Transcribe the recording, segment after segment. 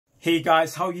Hey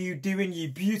guys, how you doing, you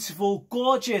beautiful,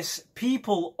 gorgeous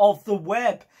people of the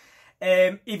web?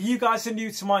 If you guys are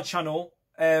new to my channel,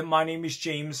 my name is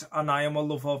James and I am a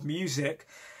lover of music.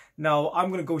 Now, I'm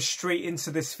going to go straight into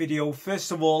this video.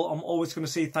 First of all, I'm always going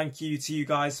to say thank you to you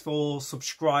guys for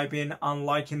subscribing and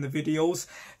liking the videos.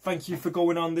 Thank you for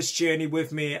going on this journey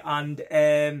with me. And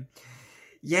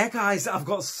yeah, guys, I've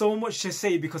got so much to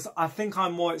say because I think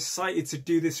I'm more excited to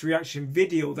do this reaction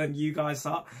video than you guys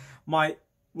that might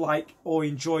like or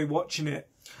enjoy watching it.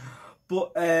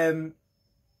 But I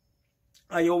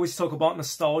always talk about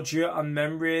nostalgia and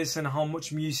memories and how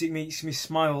much music makes me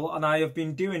smile, and I have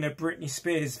been doing a Britney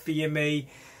Spears VMA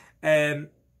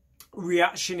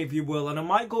reaction, if you will, and I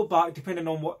might go back depending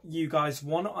on what you guys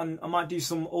want, and I might do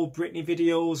some old Britney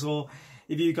videos, or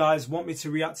if you guys want me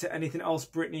to react to anything else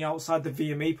Britney outside the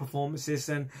VMA performances,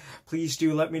 then please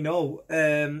do let me know.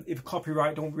 If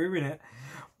copyright don't ruin it.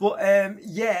 But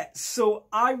yeah, so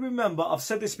I remember, I've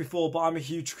said this before, but I'm a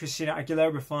huge Christina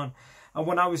Aguilera fan. And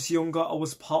when I was younger, I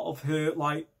was part of her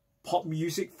like pop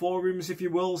music forums, if you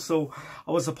will. So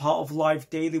I was a part of Live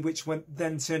Daily, which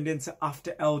then turned into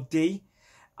After LD,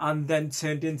 and then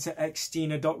turned into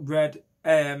Xtina.red.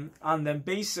 And then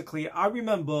basically, I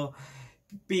remember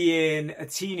being a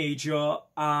teenager,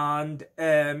 and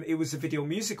it was the Video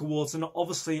Music Awards, and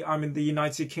obviously I'm in the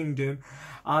United Kingdom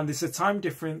and there's a time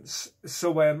difference,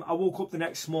 so I woke up the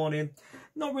next morning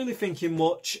not really thinking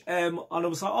much, and I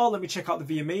was like, oh, let me check out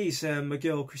the VMAs. My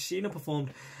girl Christina performed,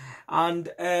 and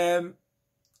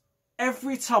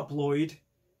every tabloid,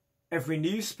 every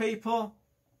newspaper,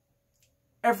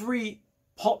 every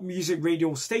pop music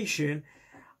radio station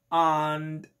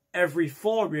and every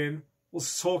forum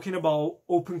was talking about,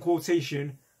 open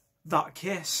quotation, that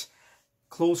kiss,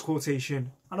 close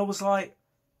quotation. And I was like,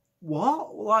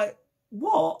 what? Like,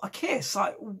 what? A kiss?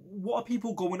 Like, what are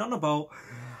people going on about?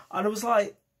 And I was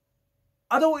like,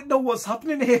 I don't know what's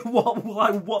happening here.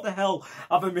 What the hell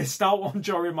have I missed out on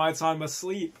during my time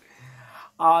asleep?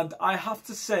 And I have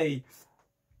to say,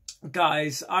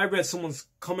 guys, I read someone's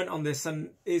comment on this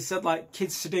and it said, like,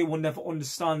 kids today will never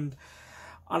understand.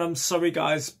 And I'm sorry,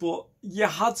 guys, but you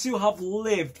had to have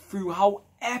lived through how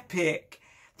epic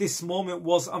this moment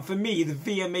was. And for me, the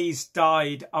VMAs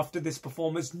died after this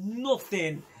performance.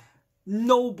 Nobody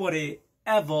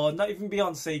ever, not even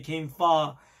Beyonce, came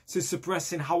far to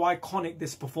suppressing how iconic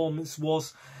this performance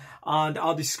was. And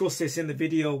I'll discuss this in the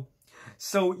video.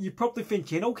 So you're probably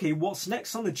thinking, okay, what's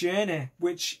next on the journey?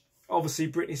 Which obviously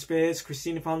Britney Spears,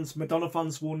 Christina fans, Madonna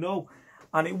fans will know.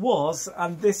 And it was,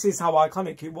 and this is how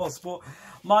iconic it was. But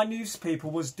my newspaper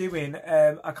was doing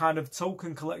a kind of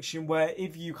token collection where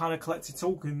if you kind of collected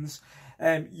tokens,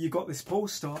 you got this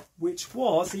poster, which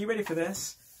was, are you ready for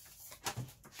this?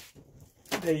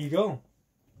 There you go.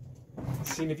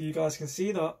 Seeing if you guys can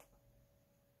see that.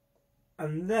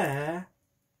 And there,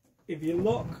 if you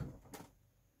look,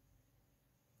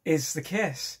 is the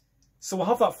kiss. So I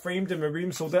have that framed in my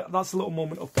room, so that's a little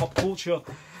moment of pop culture.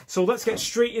 So let's get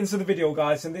straight into the video,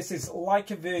 guys. And this is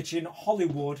Like a Virgin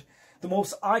Hollywood, the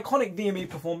most iconic VMA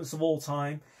performance of all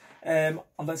time. And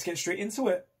let's get straight into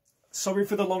it. Sorry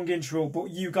for the long intro,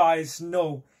 but you guys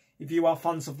know, if you are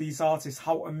fans of these artists,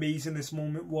 how amazing this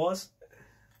moment was.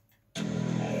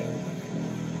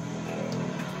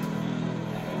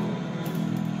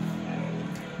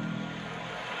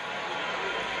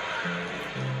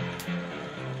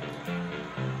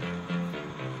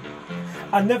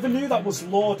 I never knew that was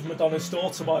Lord, Madonna's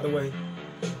daughter, by the way.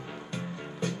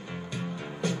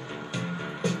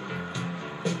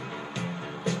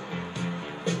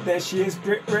 There she is,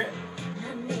 Brit Brit.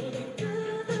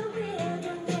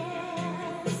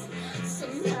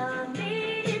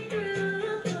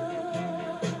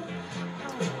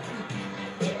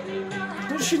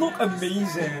 Doesn't she look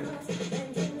amazing?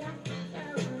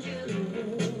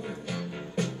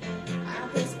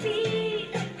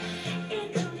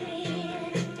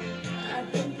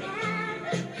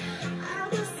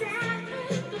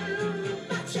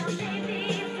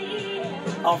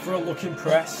 Alpha look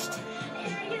impressed.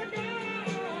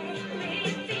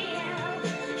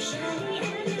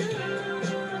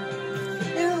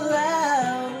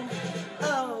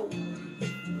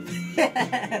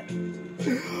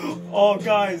 Oh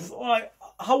guys, like,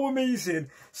 how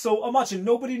amazing. So imagine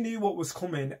nobody knew what was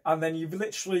coming, and then you've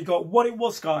literally got what it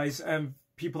was, guys,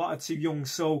 people that are too young.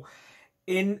 So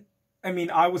I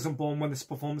mean, I wasn't born when this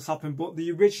performance happened, but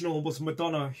the original was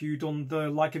Madonna, who done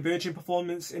the Like a Virgin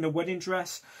performance in a wedding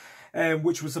dress,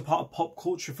 which was a part of pop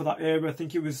culture for that era. I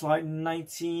think it was like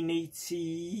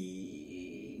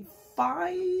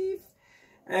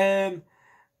 1985.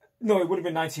 No, it would have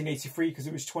been 1983 because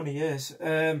it was 20 years.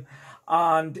 And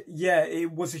And yeah,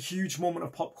 it was a huge moment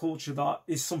of pop culture that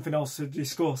is something else to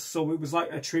discuss. So it was like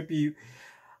a tribute.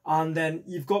 And then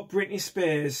you've got Britney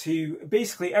Spears, who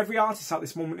basically every artist at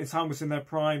this moment in time was in their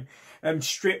prime.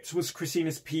 Stripped was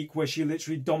Christina's peak, where she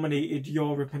literally dominated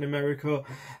Europe and America.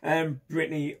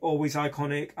 Britney, always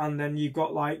iconic. And then you've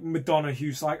got like Madonna,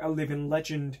 who's like a living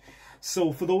legend.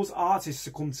 So for those artists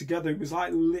to come together, it was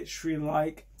like literally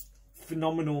like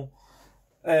phenomenal.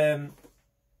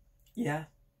 Yeah.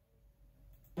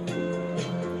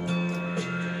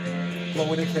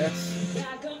 Blowing a kiss.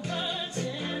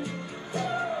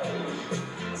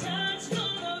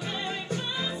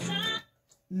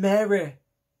 Mary,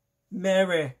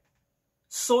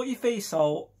 sort your face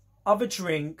out, have a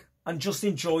drink, and just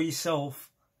enjoy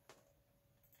yourself.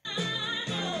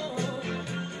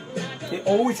 It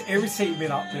always irritates me,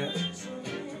 that bit.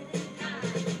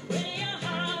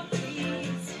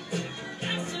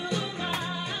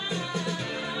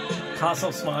 Can't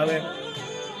stop smiling.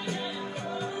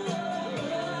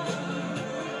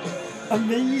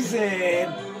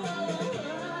 Amazing!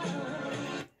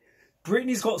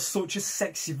 Britney's got such a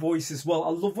sexy voice as well. I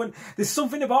love when... There's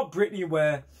something about Britney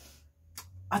where...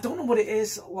 I don't know what it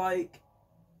is. Like...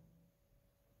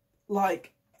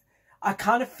 I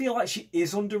kind of feel like she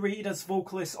is underrated as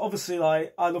vocalist. Obviously,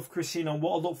 like, I love Xtina, and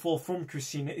what I look for from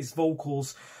Xtina is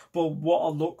vocals. But what I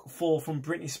look for from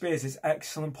Britney Spears is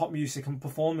excellent pop music and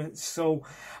performance. So,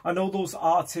 I know those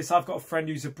artists. I've got a friend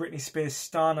who's a Britney Spears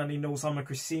stan, and he knows I'm a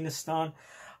Xtina stan.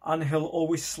 And he'll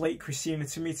always slate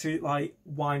Xtina to me to, like,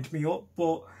 wind me up.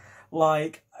 But,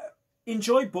 like,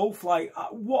 enjoy both. Like,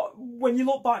 when you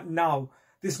look back now,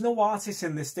 there's no artist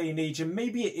in this day and age. And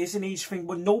maybe it is an age thing,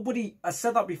 but nobody... I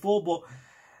said that before, but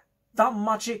that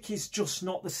magic is just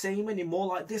not the same anymore.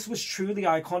 Like, this was truly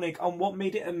iconic. And what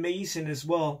made it amazing as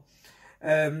well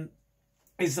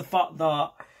is the fact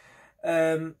that...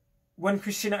 when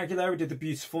Christina Aguilera did the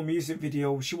Beautiful music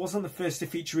video, she wasn't the first to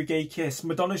feature a gay kiss.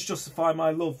 Madonna's Justify My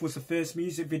Love was the first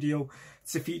music video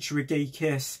to feature a gay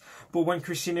kiss. But when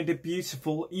Christina did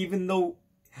Beautiful, even though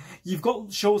you've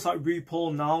got shows like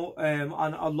RuPaul now, and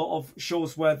a lot of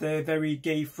shows where they're very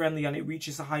gay friendly and it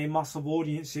reaches a higher mass of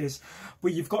audiences,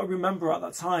 but you've got to remember at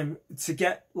that time, to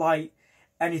get like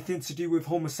anything to do with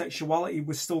homosexuality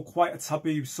was still quite a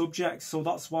taboo subject. So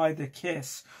that's why the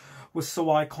kiss was so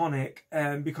iconic,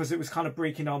 because it was kind of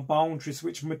breaking down boundaries,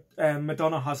 which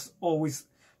Madonna has always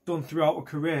done throughout her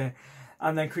career.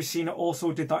 And then Christina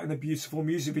also did that in the Beautiful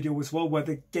music video as well, where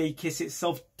the gay kiss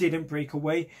itself didn't break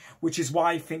away, which is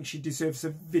why I think she deserves a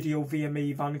video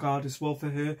VMA Vanguard as well for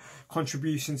her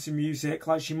contribution to music.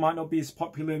 Like, she might not be as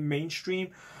popular in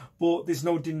mainstream, but there's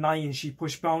no denying she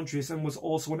pushed boundaries and was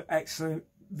also an excellent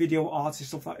video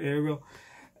artist of that era.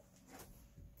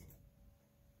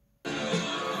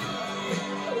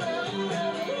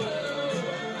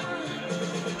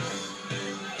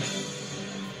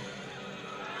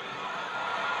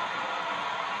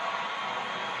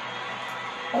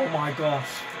 Oh my gosh.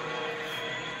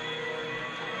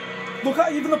 Look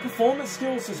at even the performance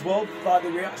skills as well, like the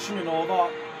reaction and all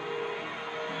that.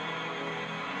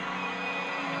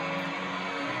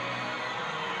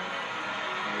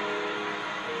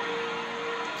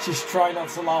 She's trying not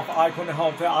to laugh. I couldn't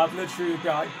help it. I'd literally be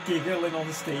like giggling on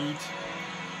the stage.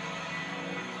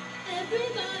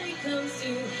 Everybody comes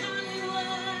to Hollywood,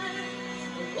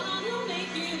 but wanna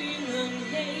make it in the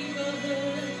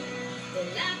neighborhood.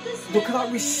 Look at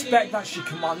that respect that she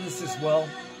commands as well.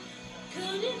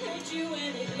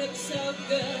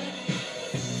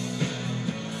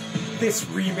 This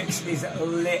remix is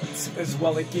lit as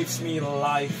well. It gives me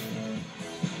life.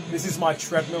 This is my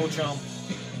treadmill jam.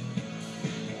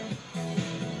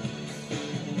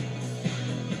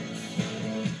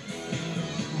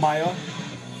 Maya.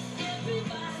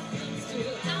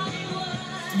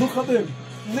 Look at them.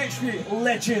 Literally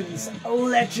legends.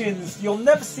 Legends. You'll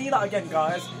never see that again,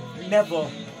 guys. Never.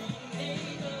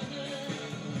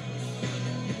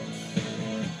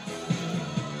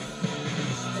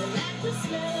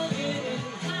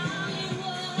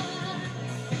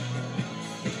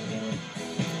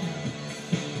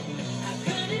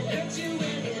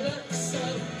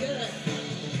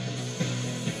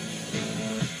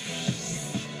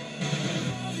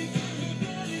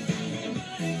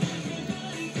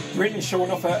 Britney showing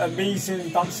off her amazing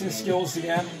dancing skills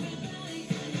again.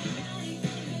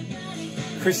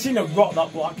 Christina rocked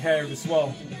that black hair as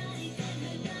well.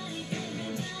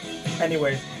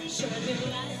 Anyway.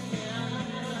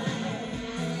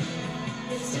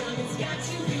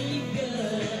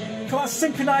 Come on,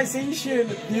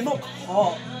 synchronization. You look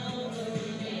hot.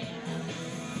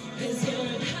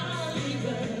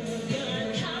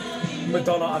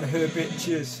 Madonna and her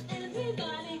bitches.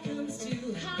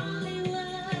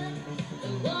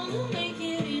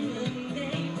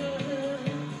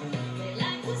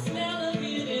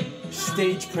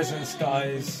 stage presence,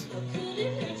 guys.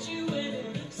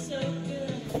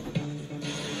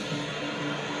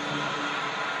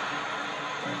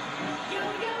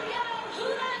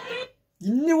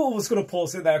 You knew I was going to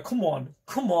pause it there. Come on.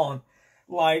 Come on.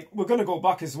 Like, we're going to go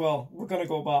back as well. We're going to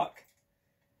go back.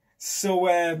 So,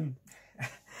 as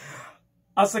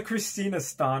a Xtina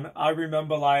stan, I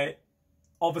remember, like,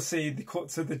 obviously the cut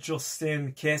to the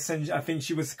Justin kiss, and I think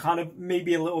she was kind of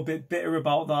maybe a little bit bitter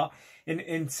about that in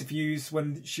interviews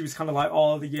when she was kind of like,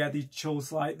 oh, yeah, they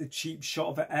chose, like, the cheap shot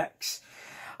of her ex.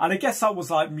 And I guess that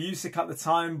was, like, music at the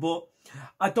time, but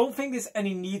I don't think there's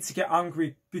any need to get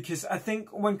angry, because I think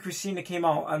when Xtina came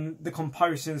out and the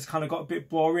comparisons kind of got a bit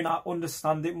boring, I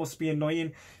understand it must be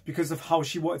annoying because of how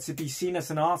she wanted to be seen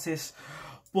as an artist.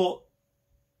 But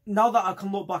now that I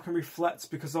can look back and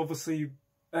reflect, because obviously,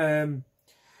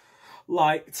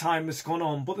 like, time has gone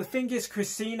on. But the thing is,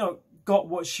 Xtina got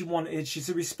what she wanted. She's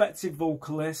a respected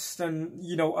vocalist, and,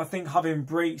 you know, I think having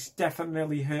breaks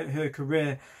definitely hurt her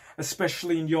career,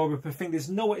 especially in Europe. I think there's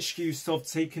no excuse to have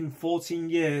taken 14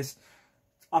 years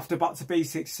after Back to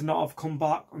Basics to not have come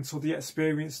back until the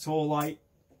Experience tour, like,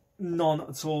 none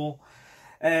at all.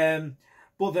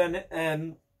 But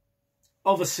then,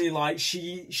 obviously, like,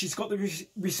 she's got the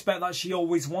respect that she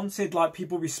always wanted. Like,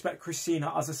 people respect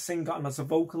Xtina as a singer and as a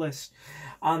vocalist.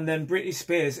 And then Britney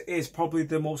Spears is probably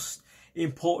the most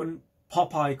important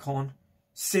pop icon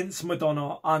since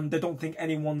Madonna, and I don't think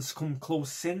anyone's come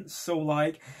close since. So,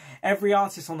 like, every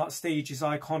artist on that stage is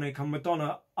iconic, and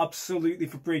Madonna absolutely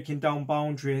for breaking down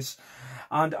boundaries.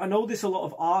 And I know there's a lot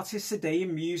of artists today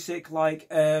in music, like,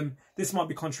 this might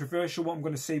be controversial what I'm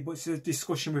going to say, but it's a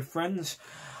discussion with friends,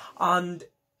 and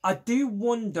I do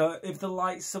wonder if the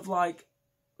likes of, like,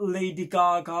 Lady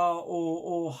Gaga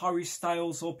or Harry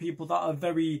Styles, or people that are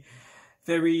very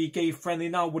gay friendly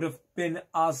now, would have been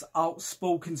as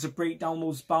outspoken to break down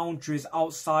those boundaries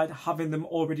outside having them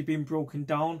already been broken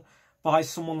down by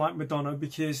someone like Madonna.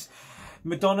 Because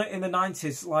Madonna in the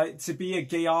 90s, like, to be a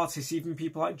gay artist, even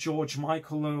people like George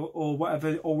Michael or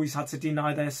whatever always had to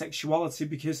deny their sexuality,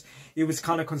 because it was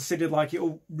kind of considered like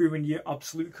it'll ruin your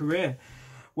absolute career.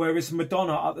 Whereas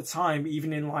Madonna at the time,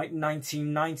 even in like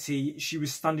 1990, she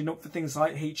was standing up for things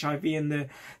like HIV and the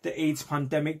AIDS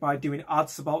pandemic by doing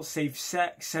ads about safe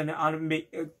sex and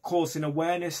causing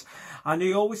awareness. And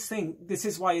I always think, this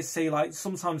is why I say, like,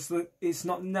 sometimes it's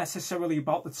not necessarily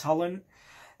about the talent,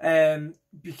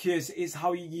 because it's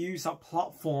how you use that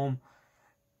platform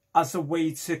as a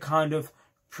way to kind of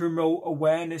promote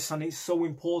awareness, and it's so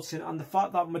important. And the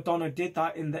fact that Madonna did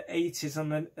that in the 80s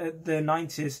and the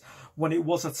 90s when it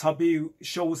was a taboo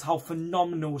shows how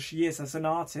phenomenal she is as an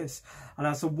artist and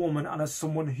as a woman and as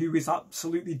someone who is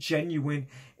absolutely genuine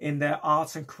in their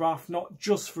art and craft, not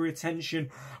just for attention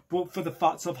but for the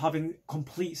fact of having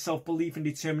complete self-belief and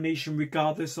determination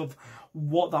regardless of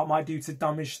what that might do to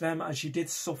damage them. And she did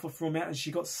suffer from it, and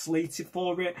she got slated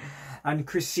for it, and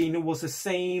Xtina was the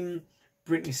same.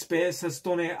 Britney Spears has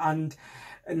done it, and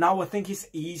now I think it's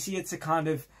easier to kind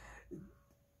of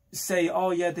say, oh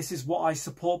yeah, this is what I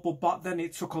support, but back then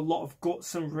it took a lot of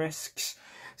guts and risks.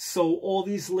 So all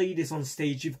these ladies on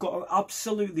stage, you've got to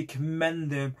absolutely commend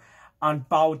them and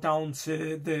bow down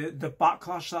to the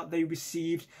backlash that they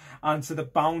received and to the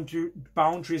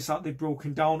boundaries that they've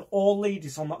broken down. All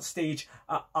ladies on that stage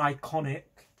are iconic.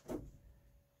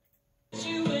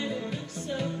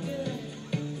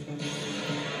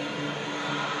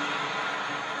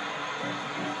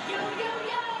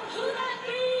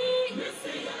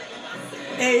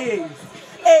 Hey,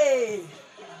 hey!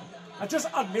 I just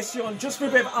add miss you on just for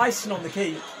a bit of icing on the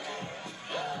cake.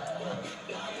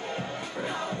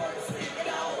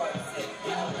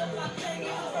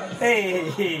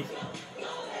 Hey!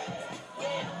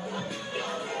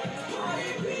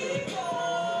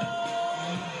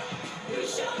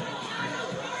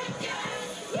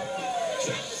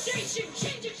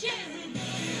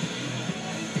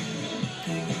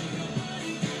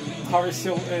 Paris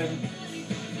Hilton.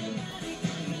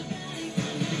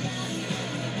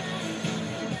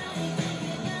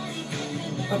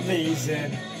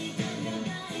 Amazing.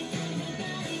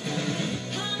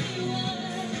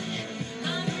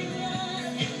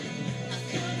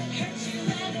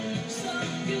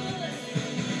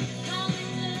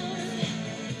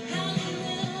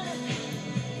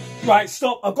 Right,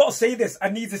 stop. I've got to say this. I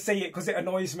need to say it because it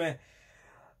annoys me.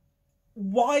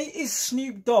 Why is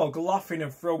Snoop Dogg laughing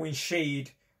and throwing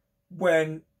shade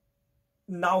when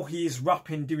now he is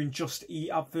rapping, doing Just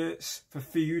Eat adverts for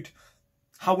food?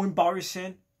 How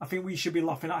embarrassing. I think we should be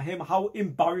laughing at him. How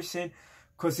embarrassing.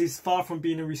 because he's far from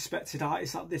being a respected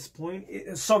artist at this point.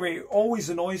 Sorry, it always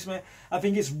annoys me. I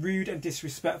think it's rude and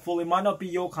disrespectful. It might not be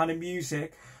your kind of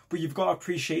music, but you've got to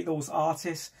appreciate those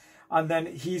artists. And then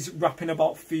he's rapping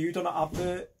about food on an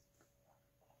advert.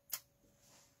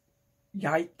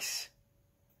 Yikes.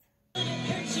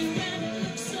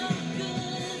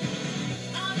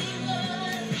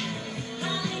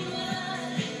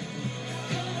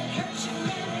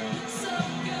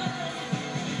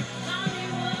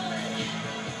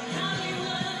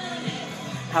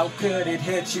 How could it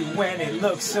hurt you when it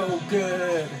looks so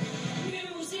good?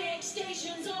 Music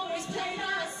stations always play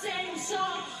the same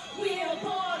song. We are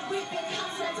bored with the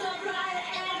concept of right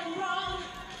and wrong.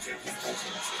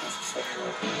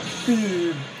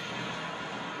 Boom.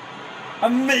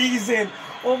 Amazing.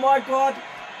 Oh my God.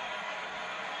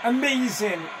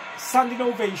 Amazing. Standing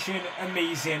ovation.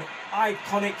 Amazing.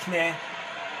 Iconic.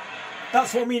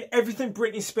 That's what I mean. Everything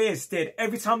Britney Spears did.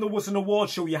 Every time there was an award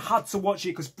show, you had to watch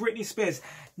it, because Britney Spears,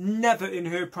 never in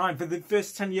her prime, for the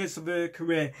first 10 years of her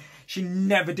career, she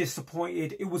never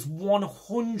disappointed. It was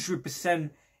 100%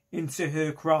 into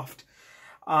her craft.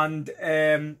 And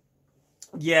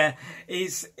yeah,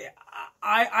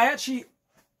 I actually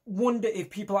wonder if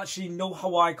people actually know how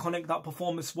iconic that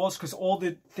performance was, because all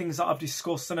the things that I've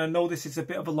discussed, and I know this is a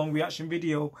bit of a long reaction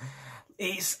video,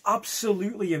 it's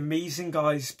absolutely amazing,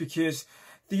 guys, because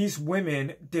these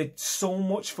women did so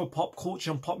much for pop culture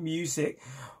and pop music,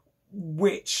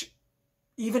 which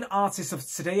even artists of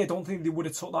today, I don't think they would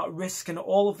have took that risk. And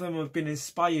all of them have been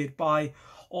inspired by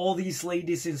all these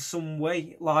ladies in some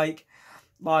way. Like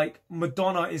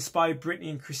Madonna inspired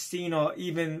Britney and Xtina.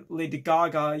 Even Lady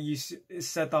Gaga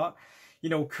said that, you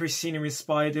know, Xtina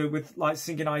inspired her with like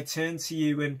singing I Turn to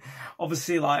You. And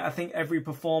obviously, like, I think every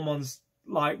performance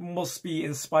must be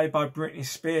inspired by Britney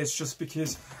Spears, just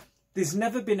because there's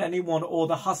never been anyone, or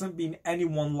there hasn't been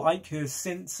anyone like her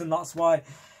since. And that's why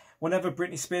whenever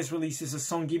Britney Spears releases a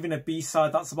song, even a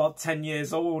B-side that's about 10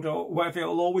 years old or whatever,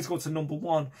 it'll always go to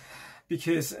 #1,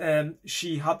 because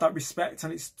she had that respect,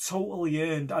 and it's totally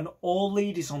earned. And all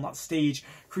ladies on that stage.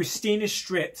 Xtina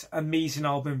Stripped, amazing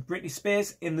album. Britney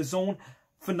Spears, In the Zone,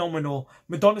 phenomenal.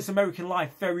 Madonna's American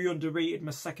Life, very underrated,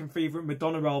 my second favourite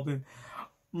Madonna album.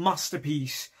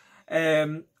 Masterpiece.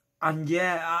 And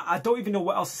yeah, I don't even know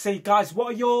what else to say. Guys, what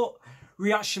are your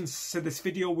reactions to this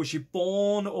video? Was you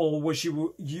born, or what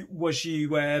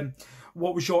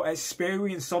was your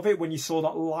experience of it when you saw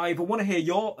that live? I want to hear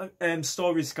your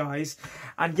stories, guys.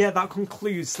 And yeah, that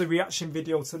concludes the reaction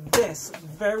video to this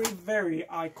very, very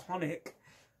iconic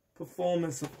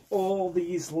performance of all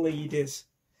these ladies.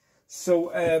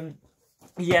 So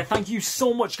yeah, thank you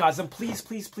so much, guys, and please,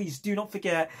 please, please do not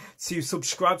forget to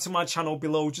subscribe to my channel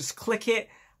below. Just click it,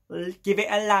 give it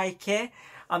a like,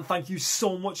 and thank you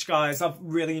so much, guys. I've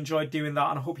really enjoyed doing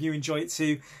that, and I hope you enjoy it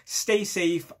too. Stay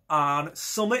safe, and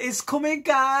summer is coming,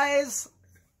 guys.